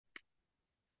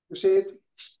You see it?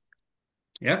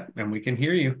 Yeah, and we can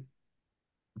hear you.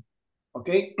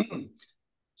 Okay.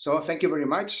 So thank you very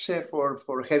much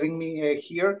for having me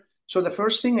here. So the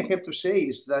first thing I have to say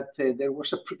is that there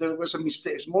was a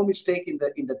mistake, small mistake in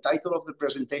the title of the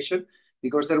presentation,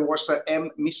 because there was a M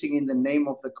missing in the name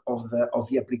of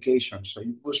the application. So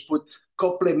it was put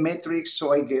bibliometric.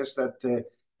 So I guess that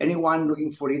anyone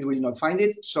looking for it will not find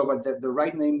it. So, but the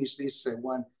right name is this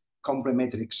one,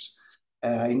 complemetrics.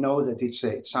 I know that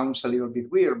it sounds a little bit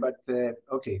weird, but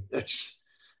okay,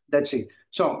 that's it.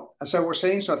 So as I was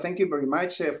saying, so thank you very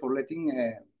much for letting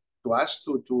to us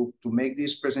to make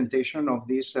this presentation of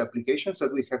these applications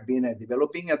that we have been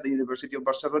developing at the University of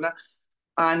Barcelona.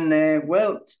 And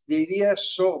well, the idea.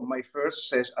 So my first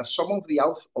says, as some of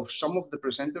the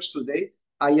presenters today,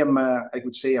 I am I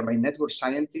would say I'm a network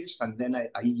scientist, and then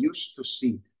I used to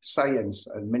see science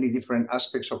and many different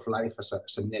aspects of life as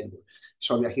a network.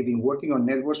 So I have been working on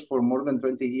networks for more than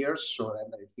 20 years. So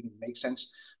I think it makes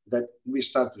sense that we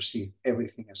start to see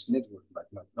everything as network,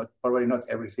 but probably not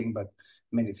everything, but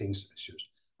many things as used.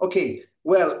 Okay,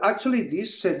 well, actually,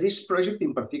 this project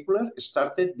in particular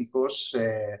started because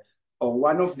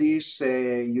one of these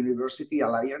university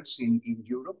alliance in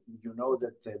Europe. You know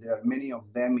that there are many of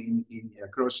them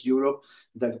across Europe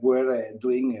that were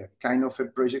doing kind of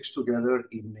projects together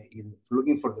in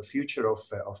looking for the future of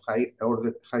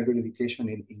higher education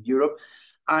in Europe.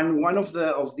 And one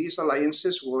of these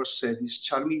alliances was this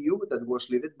CharmEU that was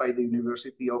led by the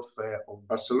University of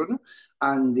Barcelona,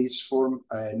 and it's formed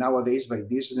nowadays by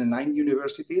these 9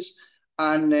 universities.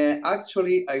 And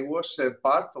actually, I was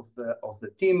part of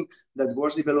the team that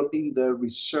was developing the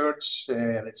research,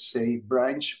 let's say,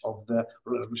 branch of the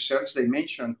research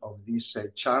dimension of this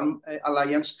CHARM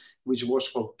Alliance, which was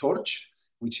called TORCH,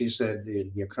 which is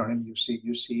the acronym you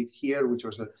see it here, which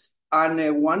was the.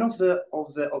 And one of the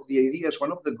ideas,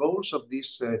 one of the goals of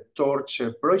this TORCH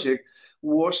project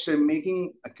was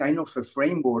making a kind of a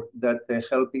framework that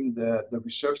helping the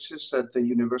researchers at the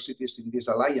universities in this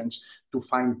alliance to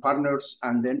find partners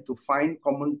and then to find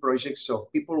common projects of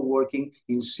people working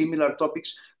in similar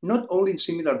topics, not only in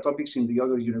similar topics in the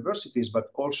other universities,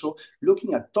 but also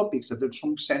looking at topics that in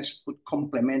some sense could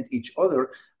complement each other,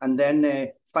 and then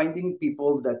finding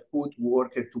people that could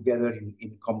work together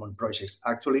in common projects.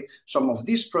 Actually, some of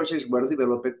these projects were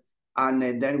developed,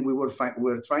 and then we were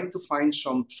trying to find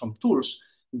some tools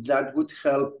that would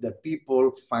help the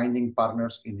people finding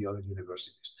partners in the other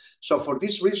universities. So for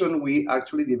this reason, we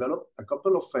actually developed a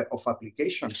couple of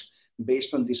applications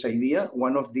based on this idea.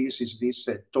 One of these is this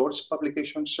TORCH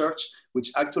publication search,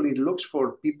 which actually looks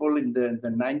for people in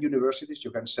the 9 universities.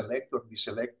 You can select or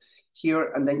deselect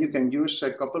here, and then you can use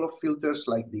a couple of filters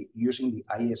like using the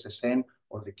ISSN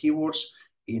or the keywords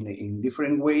in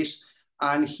different ways.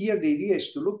 And here the idea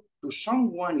is to look to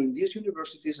someone in these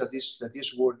universities that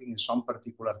is working in some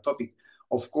particular topic,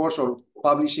 of course, or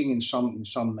publishing in some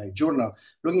journal,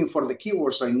 looking for the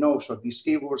keywords I know. So these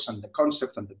keywords and the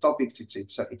concept and the topics,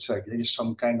 there is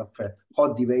some kind of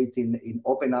hot debate in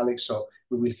OpenAlex. So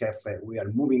we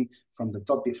are moving from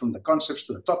the concepts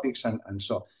to the topics and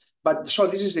so. But so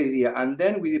this is the idea. And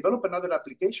then we develop another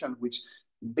application, which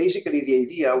basically the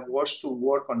idea was to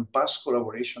work on past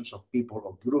collaborations of people,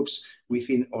 of groups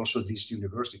within also these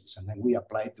universities. And then we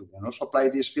can also apply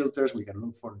these filters. We can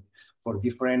look for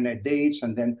different dates.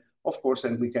 And then, of course,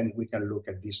 then we can look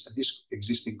at these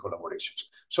existing collaborations.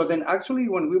 So then actually,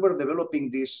 when we were developing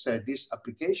these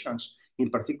applications, in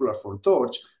particular for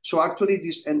Torch, so actually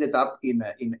this ended up in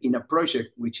a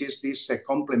project, which is this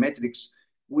Complemetrics,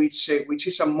 which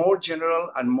is a more general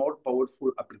and more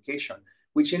powerful application,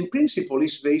 which in principle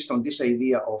is based on this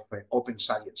idea of open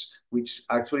science, which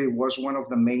actually was one of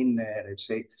the main, let's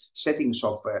say, settings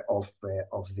of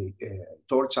the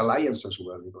Torch Alliance as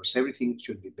well, because everything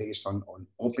should be based on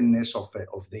openness of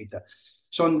data.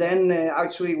 So and then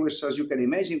actually, as you can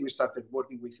imagine, we started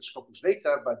working with Scopus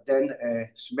data, but then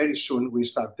very soon we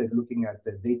started looking at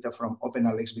the data from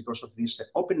OpenAlex because of this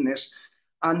openness.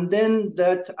 And then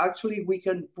that actually we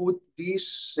can put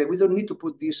this, we don't need to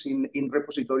put this in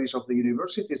repositories of the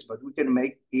universities, but we can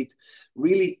make it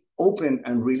really open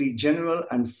and really general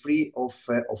and free of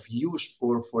use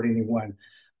for anyone.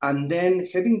 And then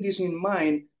having this in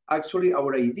mind, actually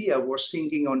our idea was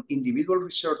thinking on individual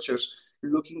researchers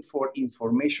looking for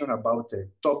information about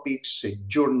topics,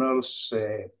 journals,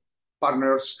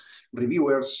 partners,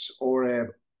 reviewers,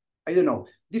 or I don't know,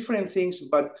 different things,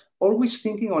 but always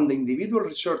thinking on the individual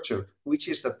researcher, which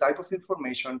is the type of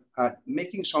information,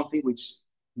 making something which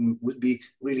would be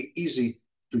really easy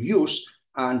to use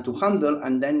and to handle,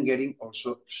 and then getting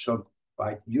also some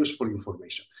quite useful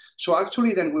information. So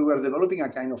actually then we were developing a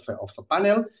kind of a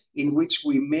panel in which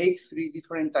we make 3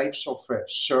 different types of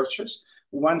searches.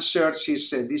 One search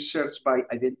is this search by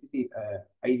identity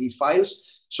ID files.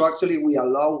 So actually we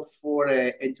allow for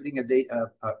entering a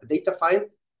data file,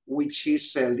 which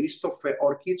is a list of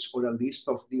ORCIDs or a list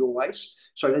of DOIs.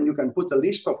 So then you can put a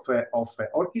list of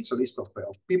ORCIDs, a list of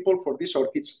people for these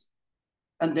ORCIDs.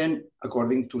 And then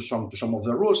according to some of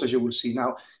the rules, as you will see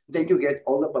now, then you get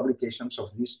all the publications of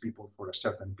these people for a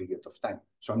certain period of time.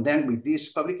 So and then with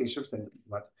these publications, then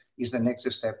what is the next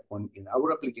step in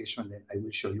our application? Then I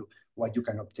will show you what you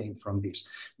can obtain from this.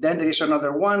 Then there is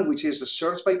another one, which is the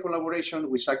search by collaboration,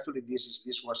 which actually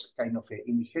this was kind of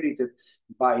inherited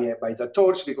by the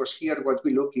Torch, because here what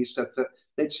we look is that,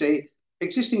 let's say,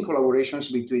 existing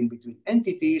collaborations between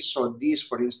entities. So this,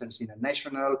 for instance, in a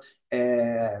national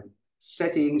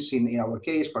settings, in our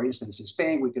case, for instance, in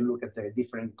Spain, we can look at the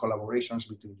different collaborations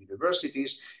between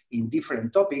universities in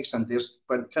different topics, and this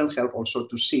can help also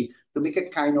to make a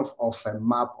kind of a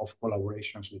map of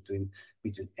collaborations between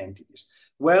entities.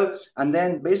 Well, and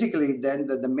then basically then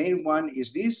the main one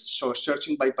is this, so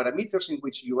searching by parameters, in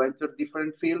which you enter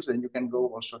different fields, and you can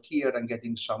go also here and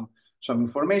getting some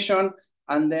information.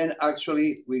 And then actually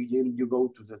you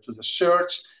go to the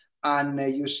search, and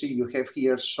you see you have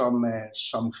here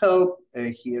some help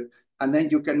here, and then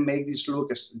you can make this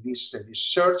look as this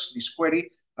search, this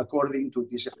query, according to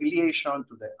this affiliation,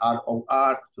 to the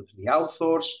ROR, to the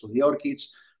authors, to the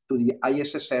ORCIDs, to the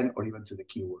ISSN, or even to the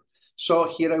keyword.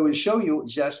 So here I will show you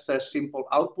just a simple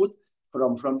output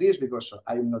from this, because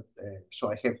I'm not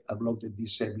so I have uploaded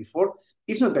this before.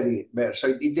 It's not very bare, so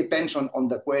it depends on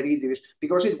the query,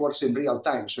 because it works in real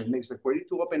time. So it makes the query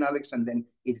to OpenAlex, and then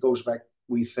it goes back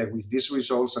with these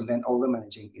results, and then all the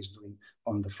managing is doing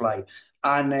on the fly.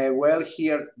 And well,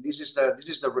 here this is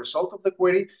the result of the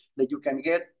query that you can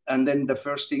get. And then the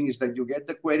first thing is that you get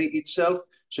the query itself,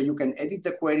 so you can edit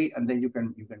the query, and then you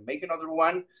can make another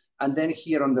one. And then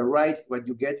here on the right, what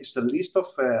you get is the list of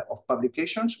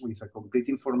publications with a complete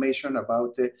information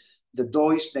about the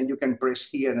DOIs. Then you can press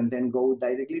here and then go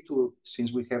directly to,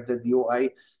 since we have the DOI,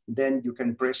 then you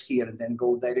can press here and then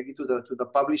go directly to the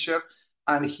publisher.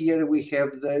 And here we have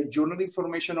the journal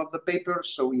information of the paper.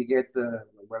 So we get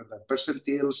where the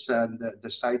percentiles and the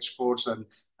side scores and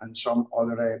some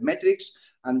other metrics.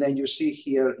 And then you see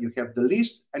here you have the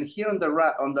list. And here on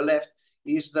the left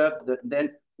is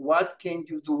then what can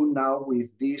you do now with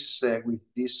these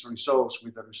results,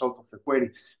 with the result of the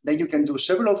query? Then you can do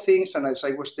several things. And as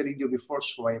I was telling you before,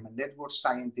 so I am a network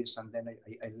scientist, and then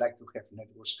I like to have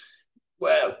networks.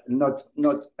 Well, not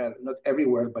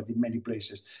everywhere, but in many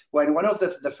places. When one of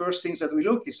the first things that we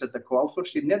look is at the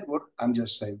co-authorship network. I'm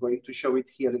just going to show it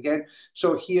here again.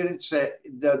 So here it's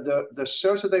the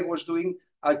search that I was doing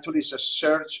actually is a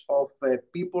search of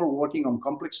people working on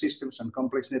complex systems and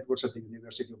complex networks at the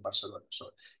University of Barcelona. So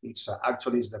it's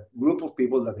actually is the group of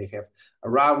people that they have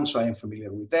around, so I am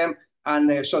familiar with them.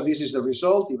 And so this is the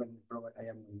result, even I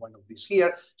am one of these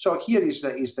here. So here is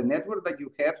the network that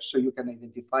you have, so you can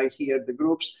identify here the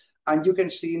groups, and you can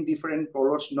see in different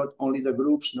colors, not only the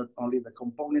groups, not only the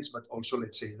components, but also,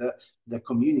 let's say, the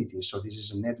communities. So this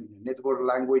is a network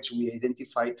language. We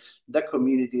identify the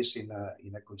communities in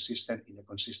a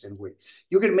consistent way.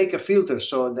 You can make a filter.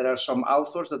 So there are some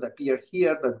authors that appear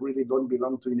here that really don't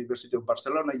belong to University of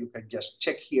Barcelona. You can just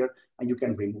check here, and you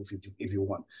can remove it if you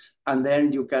want. And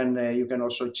then you can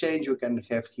also change. You can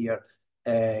have here.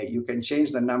 You can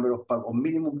change the number of or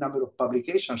minimum number of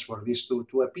publications for this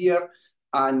to appear.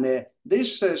 And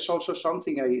this is also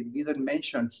something I didn't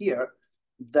mention here,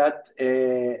 that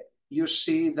you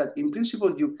see that in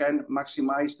principle you can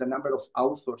maximize the number of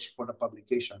authors for a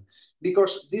publication,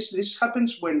 because this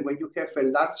happens when you have a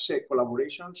large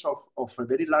collaborations of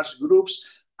very large groups.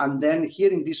 And then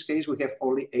here in this case we have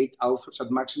only 8 authors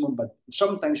at maximum, but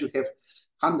sometimes you have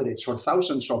hundreds or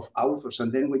thousands of authors,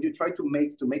 and then when you try to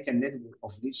make a network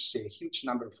of this huge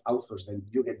number of authors, then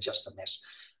you get just a mess.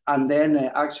 And then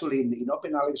actually in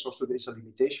OpenAlex also there is a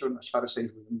limitation, as far as I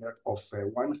remember, of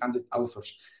 100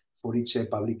 authors for each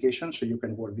publication, so you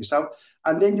can work this out.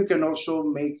 And then you can also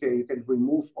you can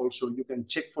remove also, you can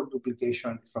check for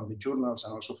duplication from the journals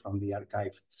and also from the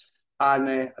archive.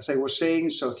 And as I was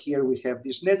saying, so here we have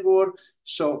this network.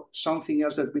 So something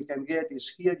else that we can get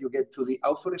is here you get to the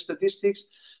author statistics.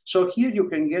 So here you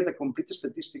can get the complete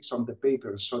statistics on the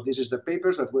papers. So this is the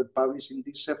papers that were published in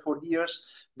these 4 years.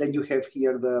 Then you have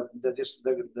here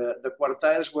the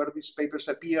quartiles where these papers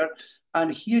appear.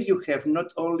 And here you have not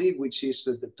only, which is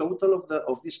the total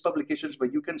of these publications,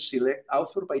 but you can select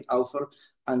author by author,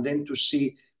 and then to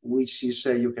see which is,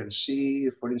 you can see,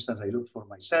 for instance, I look for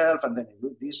myself, and then I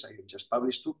do this. I just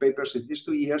published 2 papers in these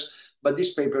 2 years, but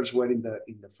these papers were in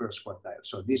the first quartile.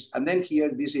 So this, and then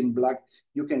here, this in black,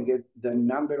 you can get the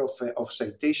number of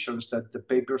citations that the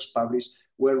papers published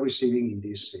were receiving in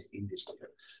this year.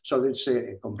 So there's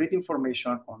complete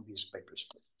information on these papers.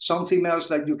 Something else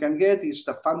that you can get is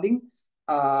the funding.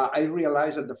 I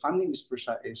realize that the funding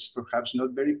is perhaps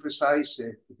not very precise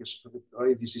because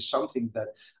this is something that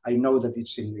I know that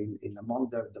it's in among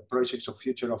the projects of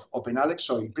future of OpenAlex.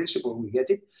 So in principle, we get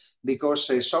it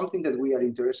because something that we are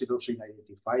interested also in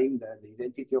identifying the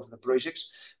identity of the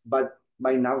projects, but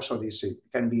by now, so this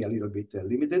can be a little bit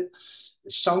limited.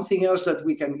 Something else that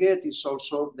we can get is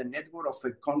also the network of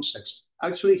concepts.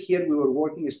 Actually, here we were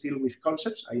working still with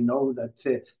concepts. I know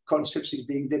that concepts is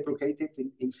being deprecated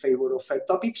in favor of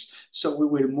topics, so we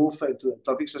will move to the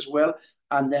topics as well,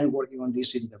 and then working on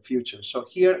this in the future. So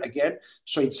here again,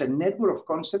 so it's a network of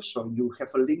concepts. So you have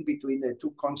a link between the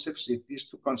 2 concepts if these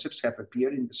 2 concepts have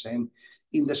appeared in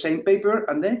the same paper,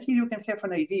 and then here you can have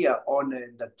an idea on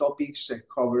the topics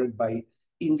covered by,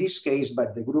 in this case, by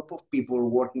the group of people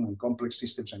working on complex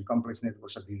systems and complex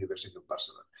networks at the University of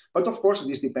Barcelona. But of course,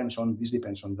 this depends on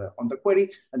the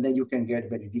query, and then you can get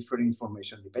very different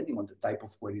information depending on the type of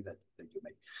query that you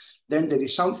make. Then there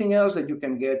is something else that you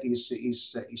can get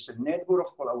is a network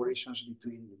of collaborations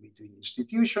between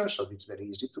institutions, so it's very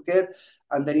easy to get.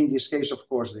 And then in this case, of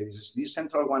course, there is this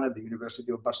central one at the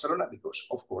University of Barcelona because,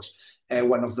 of course,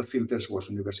 one of the filters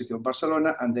was University of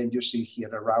Barcelona, and then you see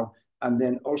here around. And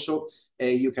then also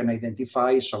you can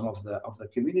identify some of the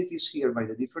communities here by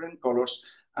the different colors,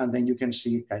 and then you can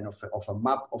see kind of a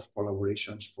map of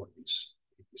collaborations for this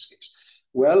in this case.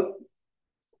 Well,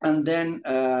 and then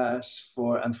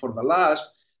for the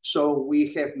last, so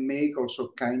we have made also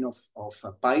kind of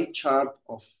a pie chart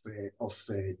of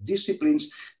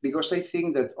disciplines, because I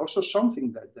think that also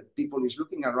something that people is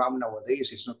looking around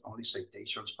nowadays is not only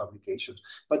citations, publications,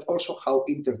 but also how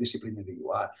interdisciplinary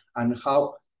you are and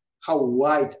how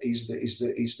wide is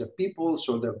the people,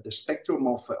 so the spectrum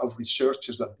of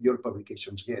researchers that your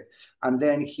publications get. And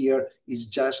then here is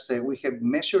just, we have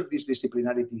measured this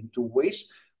disciplinarity in 2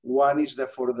 ways. One is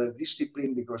for the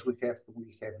discipline, because we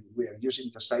are using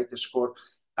the CITE score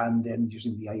and then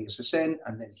using the ISSN,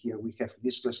 and then here we have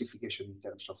this classification in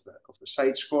terms of the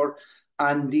CITE score,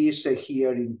 and this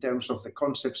here in terms of the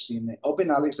concepts in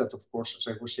OpenAlex, that of course, as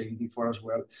I was saying before as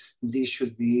well, this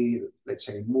should be, let's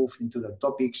say, moved into the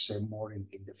topics more in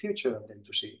the future, and then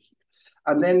to see here.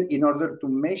 And then in order to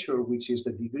measure which is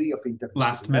the degree of interdisciplinarity.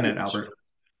 Last minute, Albert.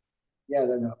 Yeah, I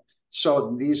don't know.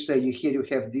 So this here you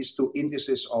have these 2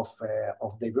 indices of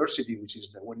diversity, which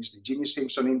is one is the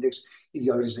Gini-Simpson index,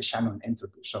 the other is the Shannon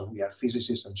entropy. So we are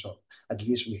physicists, and so at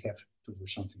least we have to do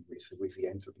something with the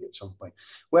entropy at some point.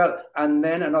 Well, and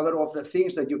then another of the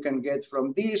things that you can get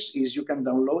from this is you can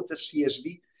download a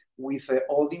CSV with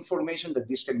all the information that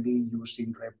this can be used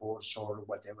in reports or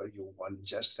whatever you want,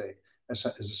 just as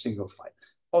a single file.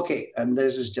 Okay, and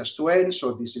this is just to end.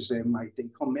 So this is my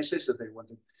take-home message that I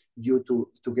wanted you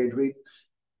to get rid.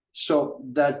 So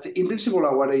that in principle,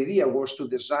 our idea was to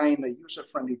design a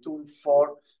user-friendly tool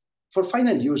for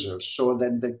final users, so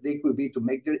then that they could be to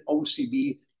make their own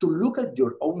CV, to look at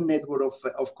your own network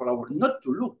of collaborators, not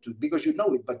to look to because you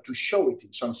know it, but to show it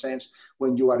in some sense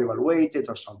when you are evaluated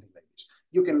or something like this.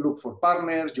 You can look for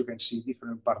partners. You can see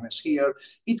different partners here.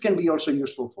 It can be also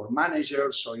useful for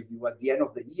managers. So if you, at the end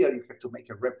of the year, you have to make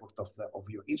a report of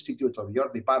your institute or your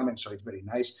department. So it's very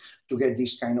nice to get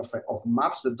this kind of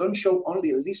maps that don't show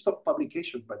only a list of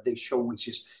publications, but they show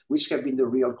which have been the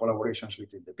real collaborations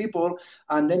between the people.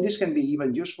 And then this can be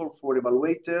even useful for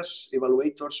evaluators.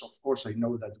 Of course, I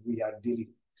know that we are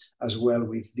dealing as well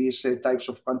with these types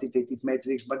of quantitative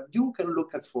metrics, but you can look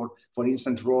at, for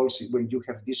instance, roles when you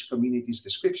have these communities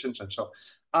descriptions and so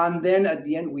on. And then at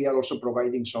the end, we are also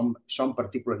providing some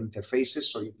particular interfaces.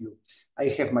 So if I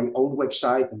have my own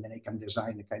website, and then I can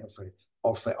design a kind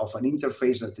of an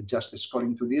interface that just is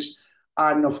calling to this.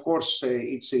 And of course,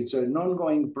 it's an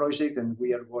ongoing project, and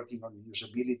we are working on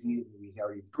usability. We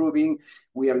are improving.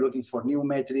 We are looking for new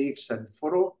metrics, and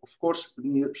of course,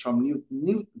 some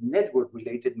new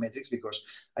network-related metrics, because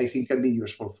I think can be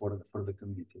useful for the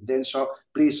community. Then, so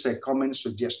please, comments,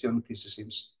 suggestions,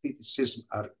 criticisms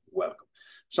are welcome.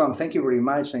 So thank you very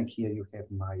much, and here you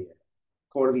have my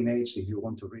coordinates if you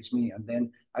want to reach me, and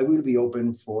then I will be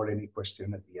open for any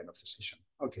question at the end of the session.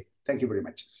 Okay, thank you very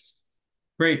much.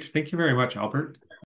 Great. Thank you very much, Albert.